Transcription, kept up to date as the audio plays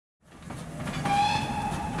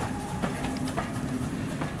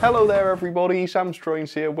Hello there everybody, Sam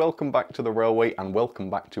Strains here, welcome back to the railway and welcome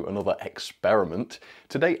back to another experiment.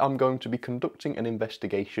 Today I'm going to be conducting an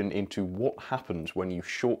investigation into what happens when you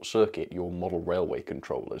short circuit your model railway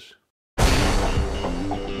controllers.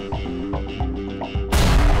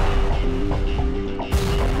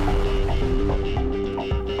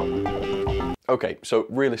 Okay, so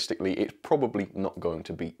realistically it's probably not going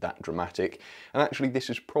to be that dramatic, and actually this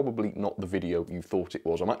is probably not the video you thought it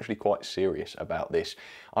was. I'm actually quite serious about this.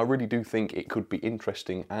 I really do think it could be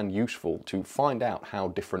interesting and useful to find out how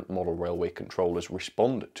different model railway controllers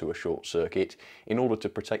respond to a short circuit in order to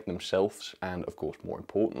protect themselves and, of course, more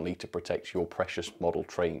importantly, to protect your precious model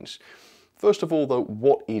trains. First of all though,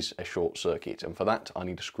 what is a short circuit? And for that I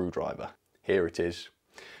need a screwdriver. Here it is.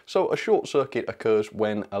 So a short circuit occurs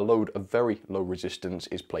when a load of very low resistance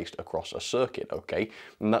is placed across a circuit, okay?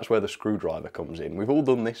 And that's where the screwdriver comes in. We've all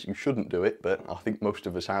done this, you shouldn't do it, but I think most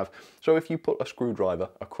of us have. So if you put a screwdriver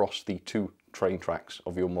across the two train tracks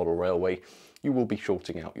of your model railway, you will be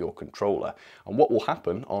shorting out your controller. And what will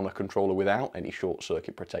happen on a controller without any short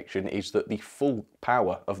circuit protection is that the full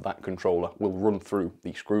power of that controller will run through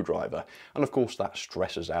the screwdriver. And of course that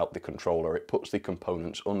stresses out the controller. It puts the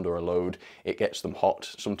components under a load, it gets them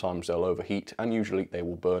hot, sometimes they'll overheat, and usually they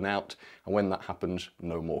will burn out. And when that happens,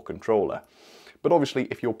 no more controller. But obviously,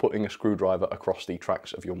 if you're putting a screwdriver across the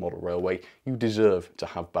tracks of your model railway, you deserve to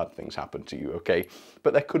have bad things happen to you, okay?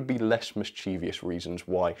 But there could be less mischievous reasons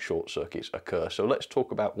why short circuits occur, so let's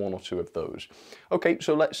talk about one or two of those. Okay,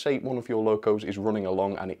 so let's say one of your locos is running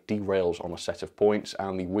along and it derails on a set of points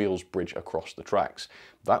and the wheels bridge across the tracks.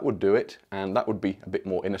 That would do it, and that would be a bit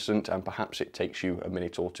more innocent, and perhaps it takes you a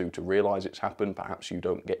minute or two to realise it's happened, perhaps you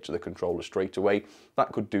don't get to the controller straight away.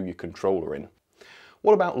 That could do your controller in.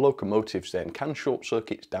 What about locomotives then? Can short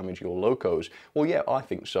circuits damage your locos? Well, yeah, I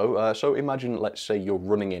think so. So imagine, let's say you're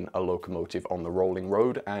running in a locomotive on the rolling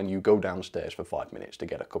road and you go downstairs for 5 minutes to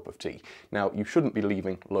get a cup of tea. Now, you shouldn't be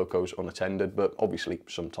leaving locos unattended, but obviously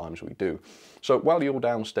sometimes we do. So while you're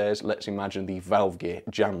downstairs, let's imagine the valve gear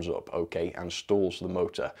jams up, okay, and stalls the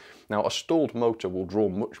motor. Now, a stalled motor will draw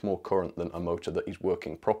much more current than a motor that is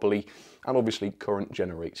working properly, and obviously current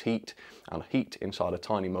generates heat, and heat inside a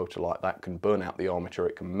tiny motor like that can burn out the armature.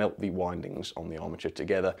 It can melt the windings on the armature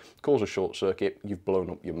together, cause a short circuit, you've blown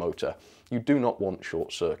up your motor. You do not want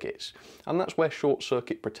short circuits. And that's where short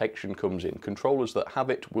circuit protection comes in. Controllers that have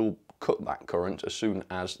it will cut that current as soon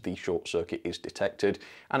as the short circuit is detected,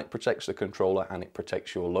 and it protects the controller and it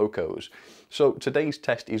protects your locos. So today's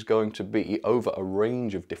test is going to be over a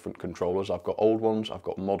range of different controllers. I've got old ones, I've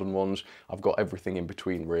got modern ones, I've got everything in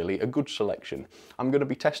between really, a good selection. I'm going to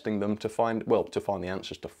be testing them to find the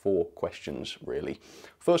answers to 4 questions really.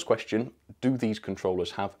 First question, do these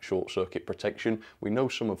controllers have short circuit protection? We know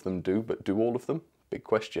some of them do, but do all of them? Big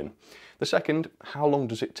question. The second, how long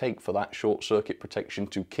does it take for that short circuit protection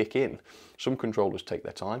to kick in? Some controllers take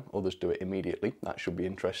their time, others do it immediately. That should be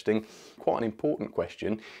interesting. Quite an important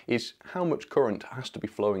question is how much current has to be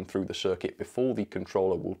flowing through the circuit before the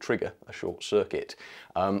controller will trigger a short circuit.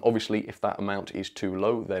 Obviously, if that amount is too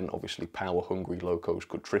low, then obviously power-hungry locos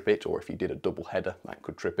could trip it, or if you did a double header, that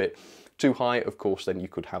could trip it. Too high, of course, then you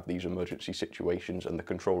could have these emergency situations and the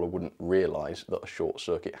controller wouldn't realise that a short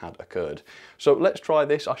circuit had occurred. So let's try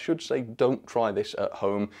this. I should say don't try this at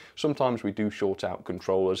home. Sometimes we do short out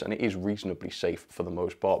controllers and it is reasonably safe for the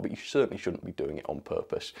most part, but you certainly shouldn't be doing it on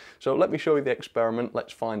purpose. So let me show you the experiment.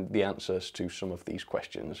 Let's find the answers to some of these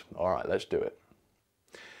questions. All right, let's do it.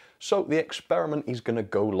 So the experiment is going to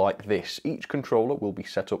go like this. Each controller will be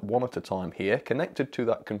set up one at a time here. Connected to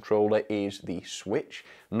that controller is the switch.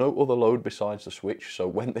 No other load besides the switch, so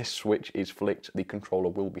when this switch is flicked, the controller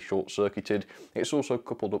will be short-circuited. It's also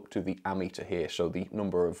coupled up to the ammeter here, so the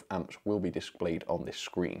number of amps will be displayed on this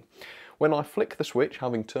screen. When I flick the switch,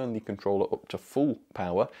 having turned the controller up to full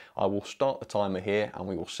power, I will start the timer here and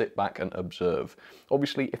we will sit back and observe.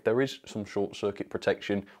 Obviously, if there is some short circuit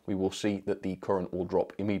protection, we will see that the current will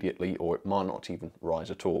drop immediately, or it might not even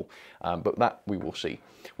rise at all, but that we will see.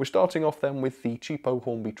 We're starting off then with the cheapo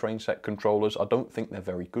Hornby train set controllers. I don't think they're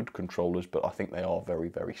very good controllers, but I think they are very,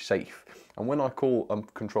 very safe. And when I call a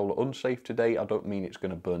controller unsafe today, I don't mean it's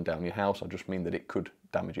going to burn down your house, I just mean that it could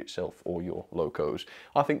damage itself or your locos.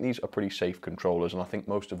 I think these are pretty safe controllers, and I think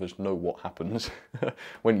most of us know what happens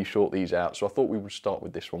when you short these out, so I thought we would start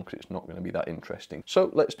with this one because it's not going to be that interesting.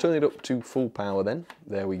 So let's turn it up to full power then.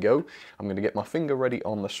 There we go. I'm going to get my finger ready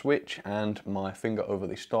on the switch and my finger over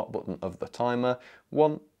the start button of the timer.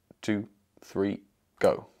 1, 2, 3,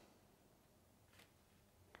 go.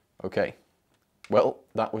 Okay, Well,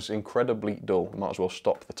 that was incredibly dull. Might as well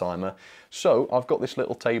stop the timer. So I've got this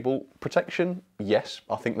little table. Protection, yes,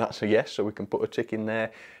 I think that's a yes, so we can put a tick in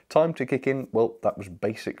there. Time to kick in, well, that was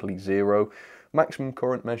basically 0. Maximum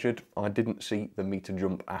current measured, I didn't see the meter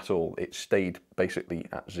jump at all. It stayed basically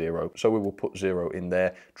at 0. So we will put 0 in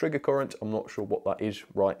there. Trigger current, I'm not sure what that is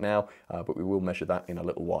right now, but we will measure that in a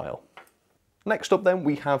little while. Next up then,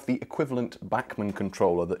 we have the equivalent Bachmann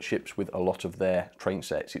controller that ships with a lot of their train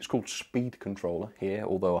sets. It's called speed controller here,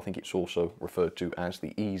 although I think it's also referred to as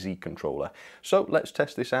the easy controller. So let's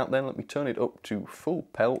test this out then. Let me turn it up to full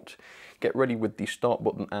pelt, get ready with the start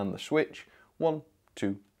button and the switch. 1,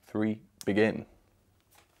 2, 3, begin.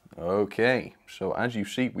 Okay, so as you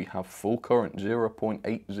see, we have full current,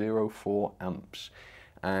 0.804 amps,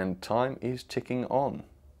 and time is ticking on.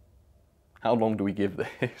 How long do we give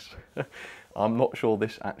this? I'm not sure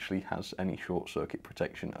this actually has any short circuit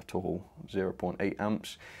protection at all. 0.8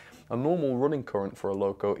 amps. A normal running current for a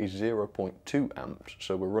loco is 0.2 amps,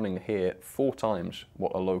 so we're running here 4 times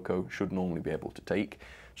what a loco should normally be able to take.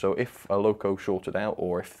 So if a loco shorted out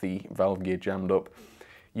or if the valve gear jammed up,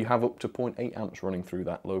 you have up to 0.8 amps running through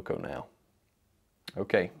that loco now.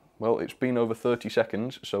 Okay, well, it's been over 30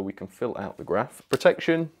 seconds, so we can fill out the graph.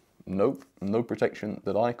 Protection, nope, no protection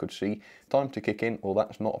that I could see. Time to kick in, well,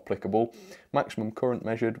 that's not applicable. Maximum current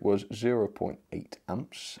measured was 0.8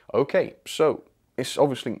 amps. Okay, so it's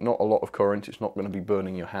obviously not a lot of current. It's not going to be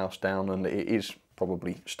burning your house down, and it is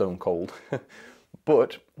probably stone cold.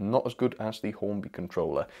 But not as good as the Hornby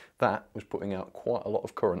controller. That was putting out quite a lot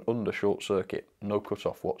of current under short circuit, no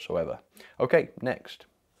cutoff whatsoever. Okay, next.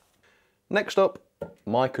 Next up,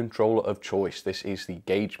 my controller of choice. This is the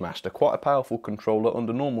Gauge Master, quite a powerful controller.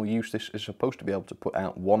 Under normal use, this is supposed to be able to put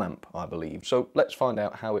out 1 amp, I believe. So let's find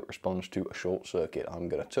out how it responds to a short circuit. I'm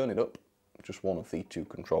going to turn it up, just one of the 2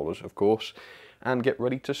 controllers, of course, and get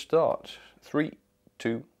ready to start. 3,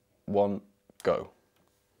 2, 1, go.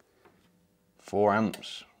 4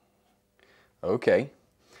 amps. Okay,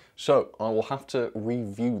 so I will have to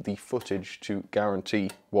review the footage to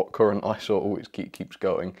guarantee what current I saw. Oh, it keeps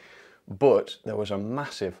going. But there was a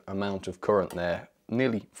massive amount of current there.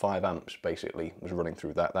 Nearly 5 amps basically was running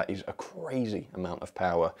through that. That is a crazy amount of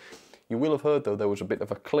power. You will have heard though there was a bit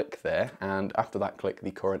of a click there, and after that click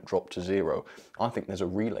the current dropped to 0. I think there's a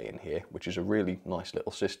relay in here, which is a really nice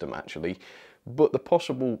little system actually. But the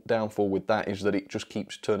possible downfall with that is that it just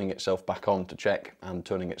keeps turning itself back on to check and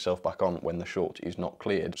turning itself back on when the short is not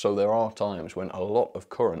cleared. So there are times when a lot of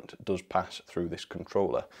current does pass through this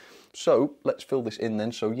controller. So let's fill this in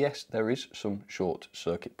then. So yes, there is some short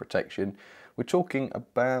circuit protection. We're talking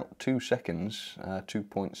about 2 seconds,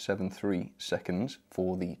 2.73 seconds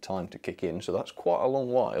for the time to kick in. So that's quite a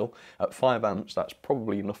long while. At 5 amps, that's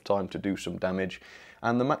probably enough time to do some damage.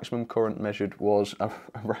 And the maximum current measured was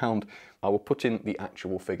around, I will put in the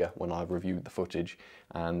actual figure when I've reviewed the footage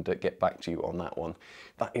and get back to you on that one.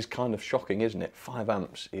 That is kind of shocking, isn't it? 5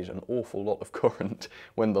 amps is an awful lot of current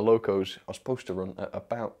when the locos are supposed to run at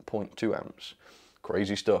about 0.2 amps.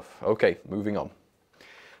 Crazy stuff. Okay, moving on.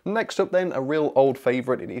 Next up then, a real old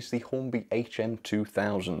favourite, it is the Hornby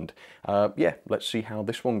HM2000. Yeah, let's see how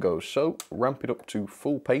this one goes. So, ramp it up to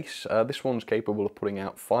full pace. This one's capable of putting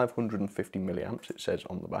out 550 milliamps, it says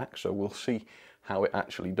on the back, so we'll see how it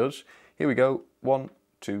actually does. Here we go, 1,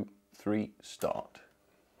 2, 3, start.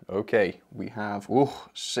 Okay, we have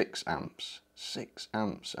 6 amps. 6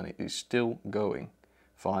 amps, and it is still going.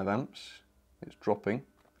 5 amps, it's dropping,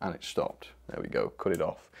 and it's stopped. There we go, cut it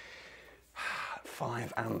off.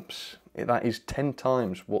 5 amps. That is 10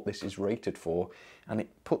 times what this is rated for, and it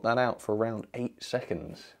put that out for around 8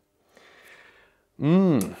 seconds.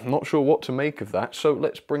 Not sure what to make of that, so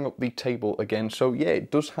let's bring up the table again. So yeah,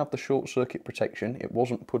 it does have the short circuit protection. It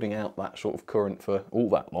wasn't putting out that sort of current for all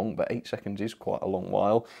that long, but 8 seconds is quite a long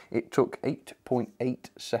while. It took 8.8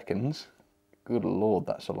 seconds. Good Lord,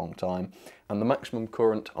 that's a long time. And the maximum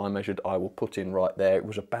current I measured, I will put in right there. It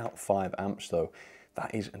was about 5 amps though.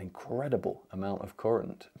 That is an incredible amount of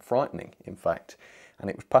current, frightening in fact, and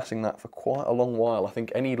it was passing that for quite a long while. I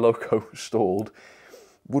think any loco stalled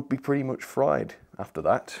would be pretty much fried after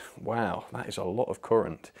that. Wow, that is a lot of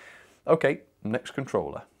current. Okay, next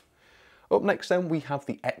controller. Up next then we have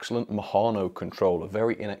the excellent Mahano controller,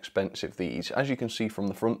 very inexpensive these. As you can see from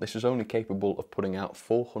the front, this is only capable of putting out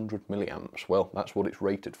 400 milliamps. Well, that's what it's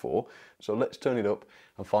rated for. So let's turn it up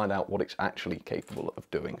and find out what it's actually capable of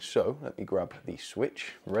doing. So let me grab the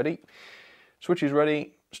switch, ready. Switch is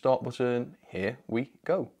ready, start button, here we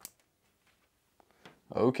go.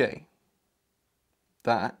 Okay,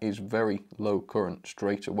 that is very low current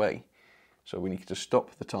straight away. So we need to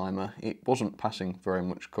stop the timer. It wasn't passing very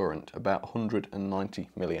much current, about 190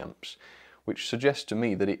 milliamps. which suggests to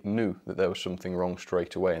me that it knew that there was something wrong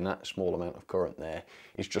straight away, and that small amount of current there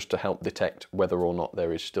is just to help detect whether or not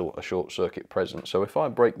there is still a short circuit present. So if I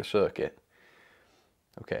break the circuit,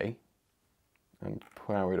 okay, and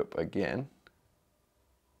power it up again,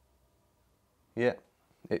 yeah,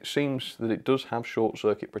 it seems that it does have short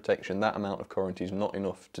circuit protection. That amount of current is not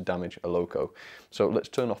enough to damage a loco. So let's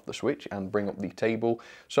turn off the switch and bring up the table.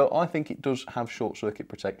 So I think it does have short circuit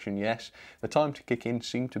protection, yes. The time to kick in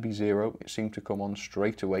seemed to be 0. It seemed to come on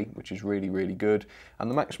straight away, which is really, really good. And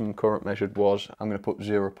the maximum current measured was, I'm going to put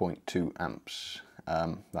 0.2 amps.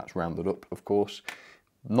 That's rounded up, of course.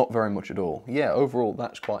 Not very much at all. Yeah, overall,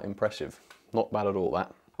 that's quite impressive. Not bad at all,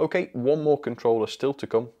 that. Okay, one more controller still to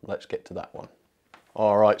come. Let's get to that one.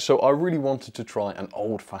 Alright, so I really wanted to try an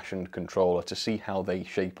old-fashioned controller to see how they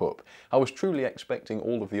shape up. I was truly expecting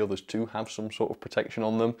all of the others to have some sort of protection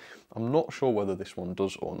on them. I'm not sure whether this one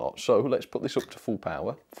does or not. So let's put this up to full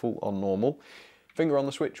power, full on normal. Finger on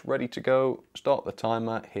the switch, ready to go. Start the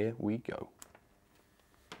timer, here we go.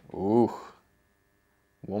 Ooh,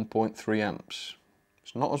 1.3 amps.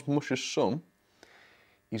 It's not as much as some.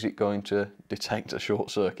 Is it going to detect a short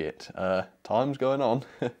circuit? Time's going on,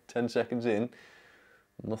 10 seconds in.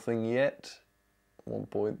 Nothing yet.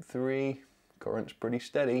 1.3, current's pretty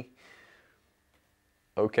steady.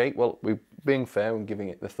 Okay, well, we're being fair and giving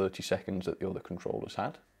it the 30 seconds that the other controllers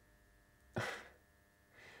had.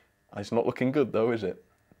 It's not looking good though, is it?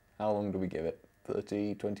 How long do we give it?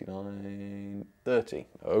 30, 29, 30.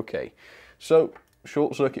 Okay, so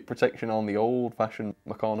short circuit protection on the old-fashioned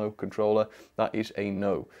Meccano controller, that is a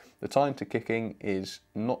no. The time to kicking is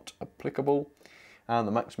not applicable, and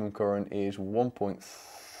the maximum current is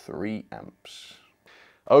 1.3 amps.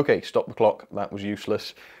 Okay, stop the clock, that was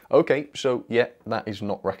useless. Okay, so yeah, that is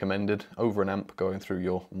not recommended. Over an amp going through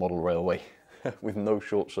your model railway with no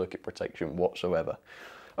short circuit protection whatsoever.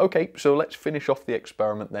 Okay, so let's finish off the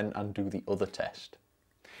experiment then and do the other test.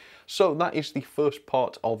 So that is the first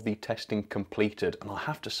part of the testing completed, and I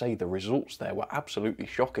have to say the results there were absolutely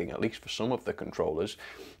shocking, at least for some of the controllers.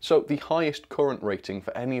 So the highest current rating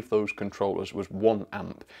for any of those controllers was 1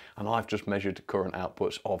 amp, and I've just measured current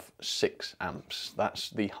outputs of 6 amps. That's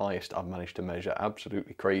the highest I've managed to measure,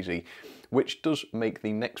 absolutely crazy, which does make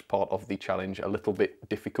the next part of the challenge a little bit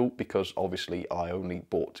difficult because obviously I only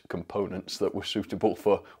bought components that were suitable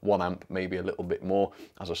for 1 amp, maybe a little bit more.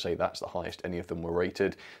 As I say, that's the highest any of them were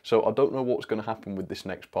rated. So I don't know what's going to happen with this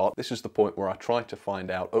next part. This is the point where I try to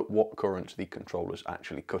find out at what current the controllers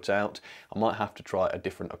actually cut out. I might have to try a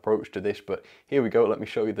different approach to this, but here we go. Let me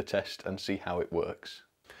show you the test and see how it works.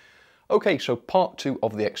 Okay, so part 2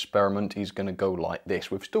 of the experiment is going to go like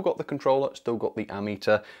this. We've still got the controller, still got the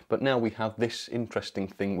ammeter, but now we have this interesting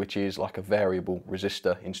thing which is like a variable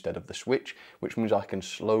resistor instead of the switch, which means I can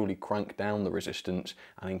slowly crank down the resistance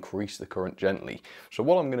and increase the current gently. So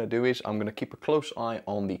what I'm going to do is I'm going to keep a close eye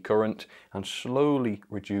on the current and slowly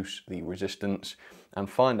reduce the resistance and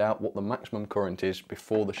find out what the maximum current is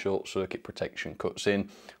before the short circuit protection cuts in.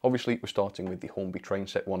 Obviously we're starting with the Hornby train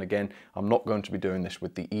set one again. I'm not going to be doing this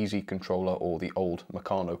with the Easy controller or the old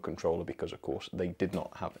Meccano controller because of course they did not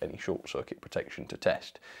have any short circuit protection to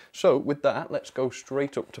test. So with that, let's go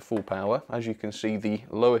straight up to full power. As you can see, the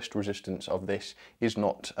lowest resistance of this is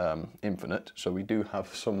not infinite, so we do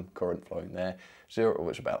have some current flowing there. 0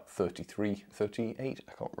 was about 38,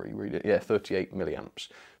 I can't really read it, yeah, 38 milliamps.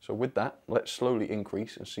 So with that, let's slowly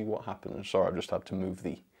increase and see what happens. Sorry, I've just had to move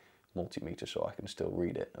the multimeter so I can still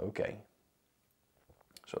read it. Okay,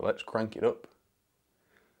 so let's crank it up.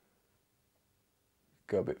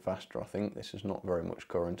 Go a bit faster, I think. This is not very much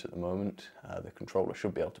current at the moment. The controller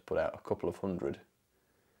should be able to put out a couple of hundred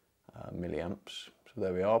milliamps. So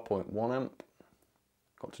there we are, 0.1 amp.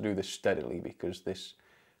 Got to do this steadily because this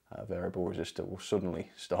variable resistor will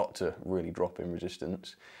suddenly start to really drop in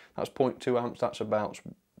resistance. That's 0.2 amps, that's about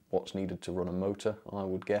what's needed to run a motor, I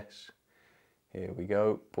would guess. Here we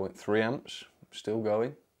go, 0.3 amps, still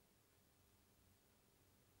going.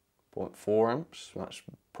 0.4 amps, that's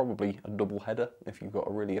probably a double header if you've got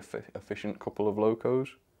a really efficient couple of locos.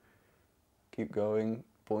 Keep going,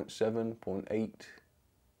 0.7, 0.8,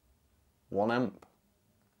 1 amp,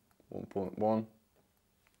 1.1.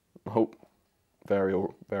 Oh,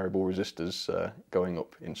 variable resistors going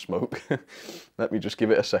up in smoke. Let me just give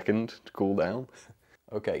it a second to cool down.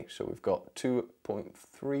 Okay, so we've got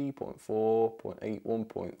 2.3, 0.4, 0.8,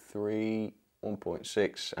 1.3,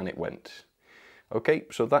 1.6, and it went. Okay,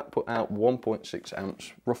 so that put out 1.6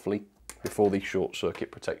 amps roughly before the short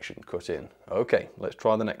circuit protection cut in. Okay, let's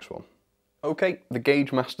try the next one. Okay, the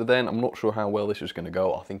gauge master then, I'm not sure how well this is going to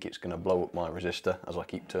go. I think it's going to blow up my resistor as I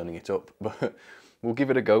keep turning it up, but we'll give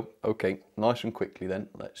it a go. Okay, nice and quickly then,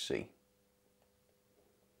 let's see.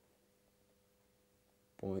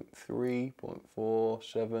 0.3, 0.4,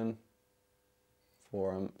 7,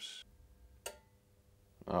 4 amps.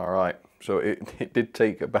 Alright, so it did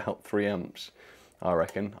take about 3 amps, I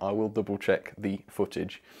reckon. I will double check the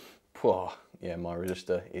footage. Yeah, my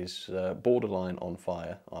resistor is borderline on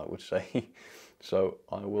fire, I would say. So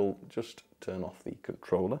I will just turn off the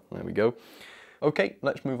controller. There we go. Okay,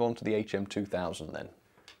 let's move on to the HM2000 then.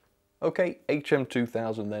 Okay,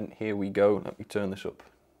 HM2000 then, here we go. Let me turn this up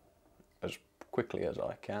as quickly as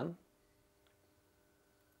I can.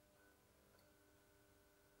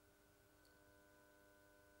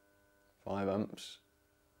 Five amps.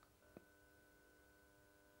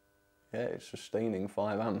 Yeah, it's sustaining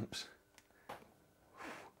 5 amps.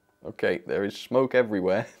 Okay, there is smoke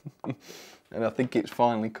everywhere, and I think it's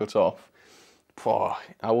finally cut off.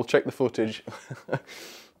 I will check the footage.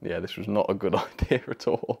 Yeah, this was not a good idea at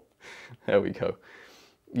all. There we go.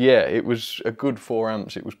 Yeah, it was a good 4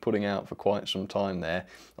 amps it was putting out for quite some time there.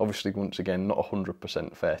 Obviously, once again, not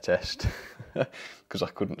 100% fair test, because I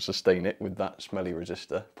couldn't sustain it with that smelly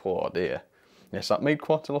resistor. Poor dear. Yes, that made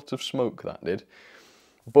quite a lot of smoke, that did.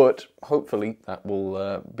 But hopefully that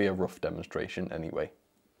will be a rough demonstration anyway.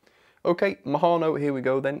 Okay, Mahano, here we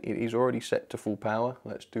go then. It is already set to full power.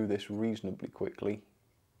 Let's do this reasonably quickly.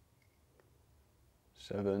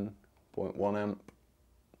 7.1 amp,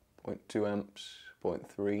 0.2 amps,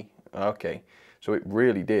 0.3. Okay, so it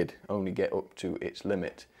really did only get up to its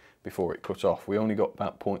limit before it cut off. We only got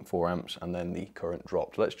about 0.4 amps and then the current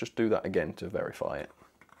dropped. Let's just do that again to verify it.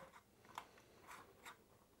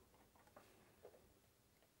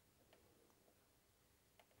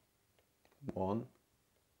 1,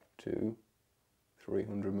 2,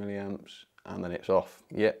 300 milliamps, and then it's off.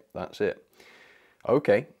 Yep, that's it.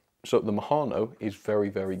 Okay, so the Mahano is very,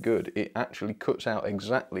 very good. It actually cuts out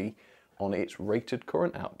exactly on its rated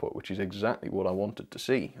current output, which is exactly what I wanted to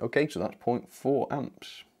see. Okay, so that's 0.4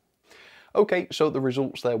 amps. Okay, so the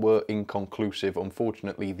results there were inconclusive.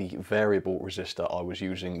 Unfortunately, the variable resistor I was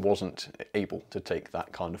using wasn't able to take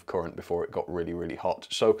that kind of current before it got really, really hot.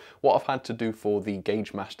 So what I've had to do for the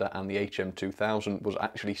Gauge Master and the HM2000 was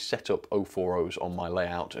actually set up 040s on my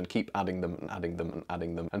layout and keep adding them and adding them and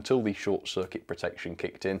adding them until the short circuit protection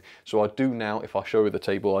kicked in. So I do now, if I show you the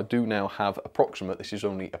table, I do now have approximate, this is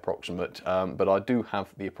only approximate, but I do have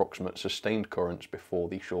the approximate sustained currents before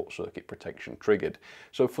the short circuit protection triggered.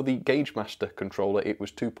 So for the Gauge Master controller, it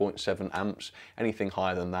was 2.7 amps. Anything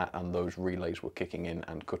higher than that and those relays were kicking in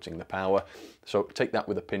and cutting the power. So take that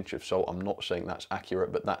with a pinch of salt. I'm not saying that's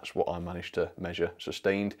accurate, but that's what I managed to measure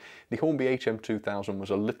sustained. The Hornby HM2000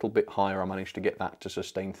 was a little bit higher. I managed to get that to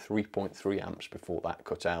sustain 3.3 amps before that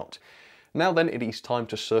cut out. Now then, it is time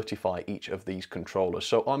to certify each of these controllers.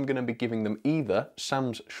 So I'm going to be giving them either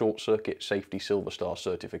Sam's Short Circuit Safety Silver Star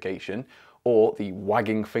certification or the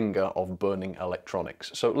wagging finger of burning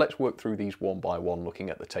electronics. So let's work through these one by one looking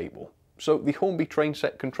at the table. So the Hornby train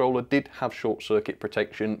set controller did have short circuit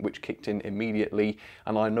protection, which kicked in immediately,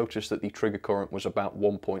 and I noticed that the trigger current was about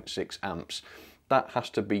 1.6 amps. That has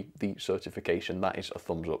to be the certification. That is a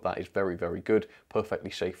thumbs up. That is very, very good, perfectly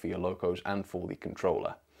safe for your locos and for the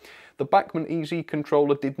controller. The Bachmann EZ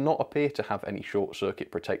controller did not appear to have any short circuit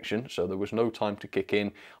protection, so there was no time to kick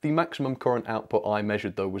in. The maximum current output I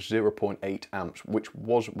measured though was 0.8 amps, which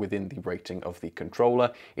was within the rating of the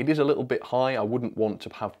controller. It is a little bit high. I wouldn't want to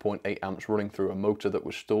have 0.8 amps running through a motor that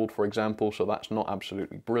was stalled, for example, so that's not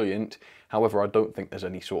absolutely brilliant. However, I don't think there's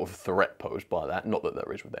any sort of threat posed by that, not that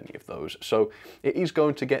there is with any of those. So it is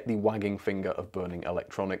going to get the wagging finger of burning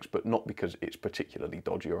electronics, but not because it's particularly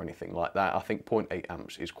dodgy or anything like that. I think 0.8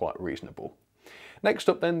 amps is quite reasonable. Next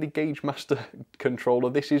up then, the Gauge Master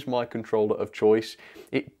controller. This is my controller of choice.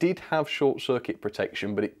 It did have short circuit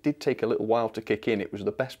protection, but it did take a little while to kick in. It was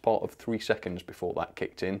the best part of 3 seconds before that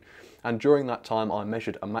kicked in. And during that time, I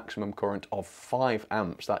measured a maximum current of 5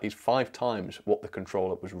 amps. That is 5 times what the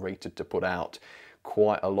controller was rated to put out.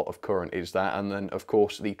 Quite a lot of current is that, and then of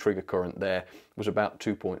course the trigger current there was about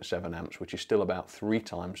 2.7 amps, which is still about 3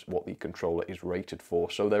 times what the controller is rated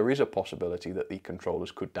for. So there is a possibility that the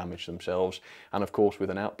controllers could damage themselves, and of course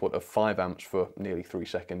with an output of 5 amps for nearly 3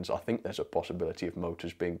 seconds, I think there's a possibility of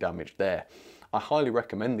motors being damaged there. I highly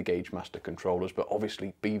recommend the Gauge Master controllers, but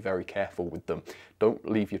obviously be very careful with them. Don't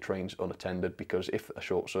leave your trains unattended, because if a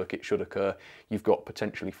short circuit should occur, you've got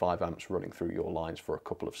potentially 5 amps running through your lines for a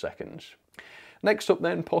couple of seconds. Next up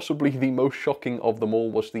then, possibly the most shocking of them all,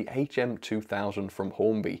 was the HM2000 from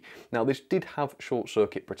Hornby. Now this did have short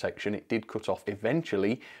circuit protection, it did cut off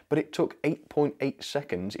eventually, but it took 8.8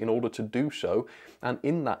 seconds in order to do so, and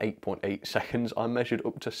in that 8.8 seconds I measured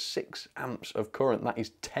up to 6 amps of current. That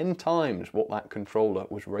is 10 times what that controller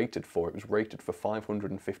was rated for. It was rated for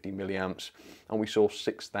 550 milliamps, and we saw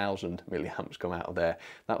 6,000 milliamps come out of there.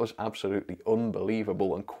 That was absolutely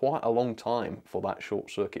unbelievable, and quite a long time for that short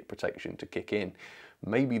circuit protection to kick in.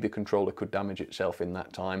 Maybe the controller could damage itself in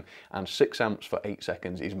that time, and 6 amps for 8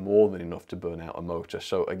 seconds is more than enough to burn out a motor.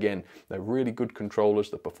 So again, they're really good controllers,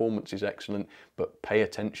 the performance is excellent, but pay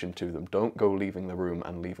attention to them. Don't go leaving the room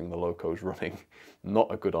and leaving the locos running.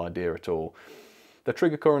 Not a good idea at all. The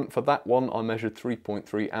trigger current for that one, I measured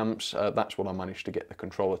 3.3 amps. That's what I managed to get the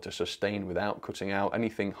controller to sustain without cutting out.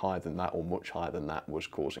 Anything higher than that or much higher than that was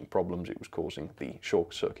causing problems. It was causing the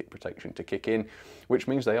short circuit protection to kick in, which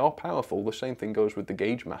means they are powerful. The same thing goes with the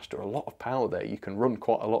Gauge Master. A lot of power there. You can run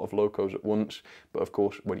quite a lot of locos at once, but of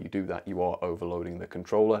course when you do that you are overloading the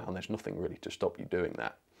controller, and there's nothing really to stop you doing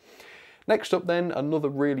that. Next up then, another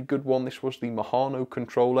really good one. This was the Mahano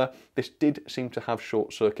controller. This did seem to have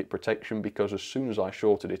short circuit protection because as soon as I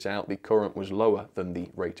shorted it out, the current was lower than the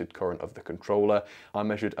rated current of the controller. I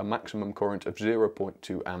measured a maximum current of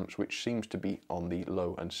 0.2 amps, which seems to be on the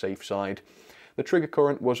low and safe side. The trigger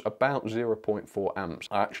current was about 0.4 amps.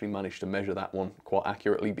 I actually managed to measure that one quite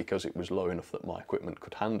accurately because it was low enough that my equipment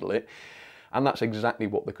could handle it. And that's exactly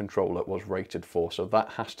what the controller was rated for, so that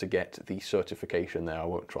has to get the certification there. I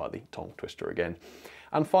won't try the tongue twister again.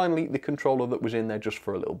 And finally, the controller that was in there just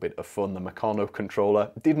for a little bit of fun, the Meccano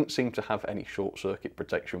controller, didn't seem to have any short circuit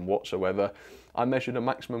protection whatsoever. I measured a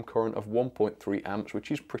maximum current of 1.3 amps,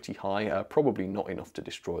 which is pretty high, probably not enough to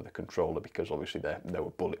destroy the controller because obviously they were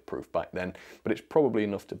bulletproof back then, but it's probably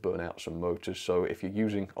enough to burn out some motors. So if you're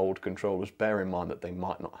using old controllers, bear in mind that they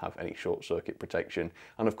might not have any short circuit protection,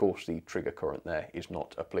 and of course the trigger current there is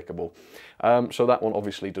not applicable. So that one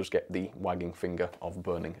obviously does get the wagging finger of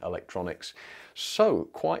burning electronics. So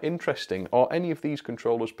quite interesting. Are any of these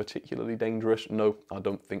controllers particularly dangerous? No, I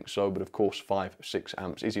don't think so, but of course 5-6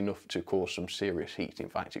 amps is enough to cause some serious heat. In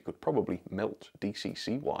fact, it could probably melt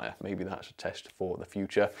DCC wire. Maybe that's a test for the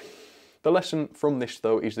future. The lesson from this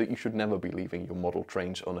though is that you should never be leaving your model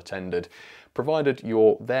trains unattended. Provided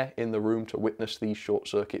you're there in the room to witness these short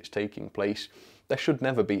circuits taking place, there should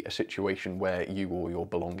never be a situation where you or your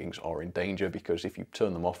belongings are in danger, because if you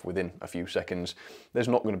turn them off within a few seconds, there's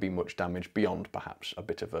not going to be much damage beyond perhaps a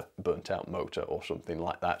bit of a burnt out motor or something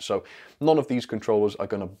like that. So none of these controllers are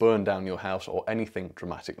going to burn down your house or anything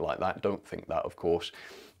dramatic like that. Don't think that, of course.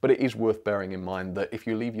 But it is worth bearing in mind that if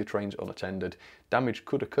you leave your trains unattended, damage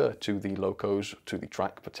could occur to the locos, to the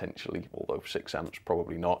track potentially, although 6 amps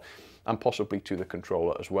probably not, and possibly to the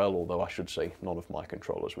controller as well, although I should say none of my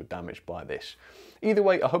controllers were damaged by this. Either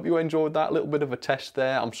way, I hope you enjoyed that little bit of a test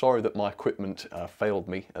there. I'm sorry that my equipment failed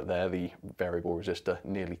me there. The variable resistor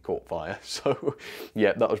nearly caught fire. So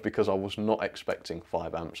yeah, that was because I was not expecting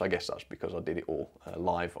 5 amps. I guess that's because I did it all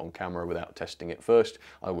live on camera without testing it first.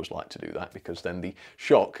 I always like to do that because then the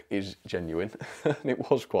shock is genuine. And it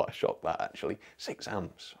was quite a shock, that actually. 6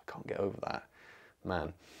 amps, I can't get over that,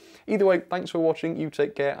 man. Either way, thanks for watching, you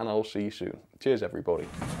take care, and I'll see you soon. Cheers everybody.